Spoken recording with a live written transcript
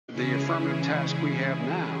affirmative task we have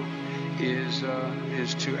now is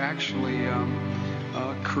to actually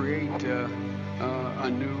create a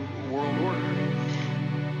new world order.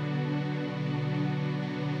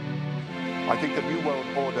 I think the new world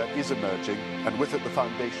order is emerging, and with it the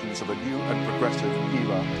foundations of a new and progressive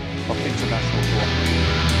era of international cooperation.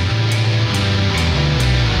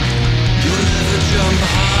 You'll never jump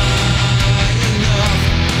high enough,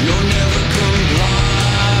 you'll never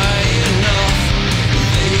comply enough.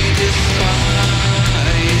 They despise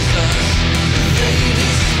us, they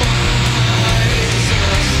despise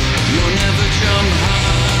us. You'll never jump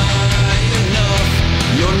high enough,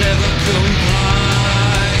 you'll never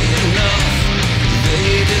comply enough.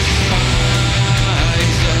 They despise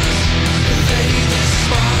us, they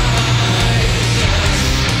despise us.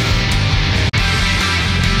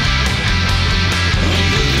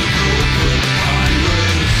 Under the corporate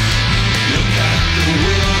pirates, look at the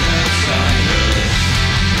world outside us.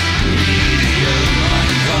 Media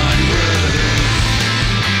mind virus.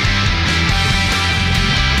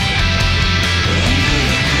 Under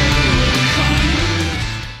the current climate,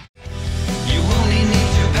 you only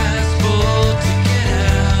need your passport to get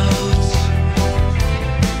out.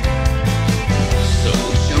 So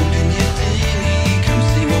jump in your dinghy, come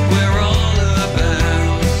see what we're all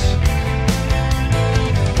about.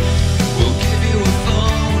 We'll give you a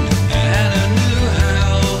phone and a new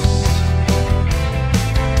house.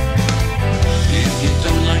 If you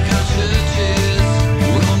don't like our churches,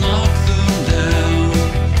 we'll knock them down.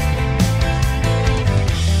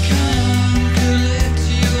 Come collect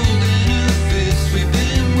your benefits. We've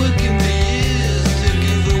been working for years to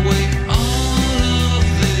give away all of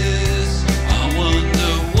this. I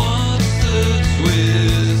wonder what's the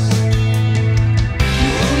twist. You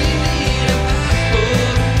only need a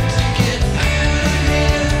passport to get out of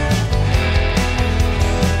here.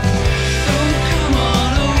 So come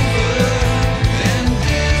on over and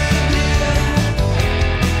disappear.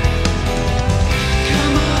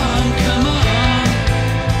 Come on, come on.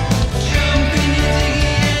 Jump in your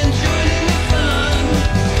dinghy and join in the fun.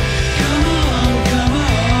 Come on, come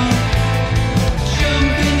on.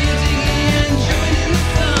 Jump in your dinghy and join in the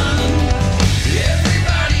fun.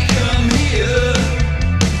 Everybody come here.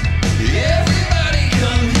 Everybody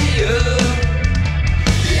come here.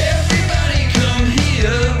 Everybody come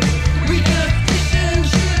here. We got fish and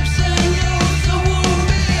chips and loads of warm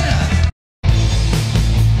beer.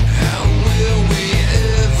 How will we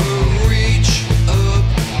ever reach up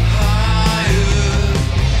higher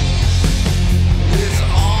with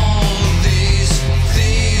all these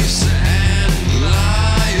thieves and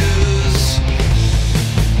liars?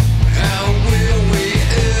 How will we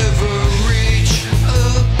ever reach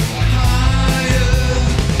up higher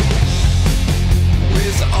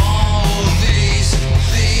with all these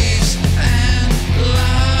thieves and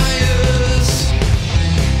liars?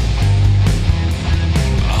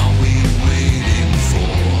 Are we waiting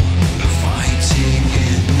for the fighting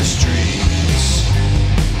in the streets?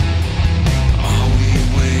 Are we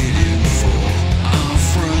waiting for our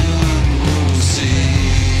front row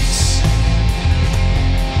seats?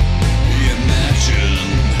 Imagine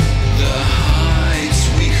the heights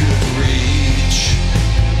we could reach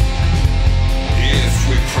if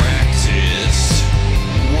we practiced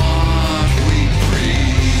what we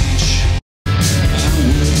preach. I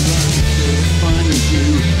would like to find you,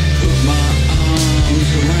 put my arms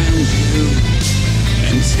around you,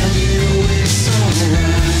 and tell you it's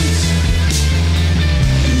alright.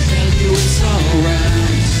 And tell you it's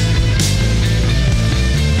alright.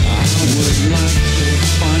 I would like to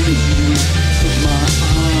find you, put my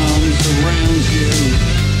arms around you,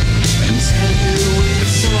 and tell you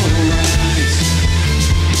it's alright.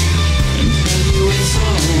 And tell you it's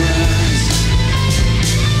alright.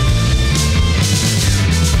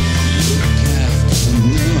 Look after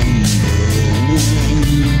number one.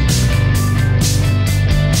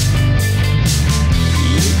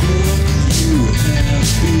 Look what you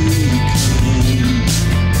have become.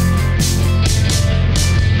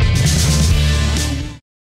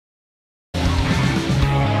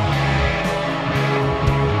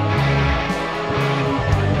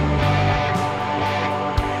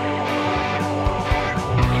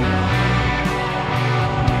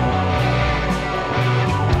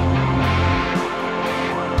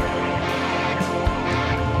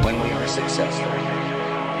 When we are successful,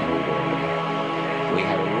 and we will be, we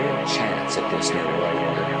have a real chance at this new world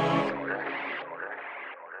order.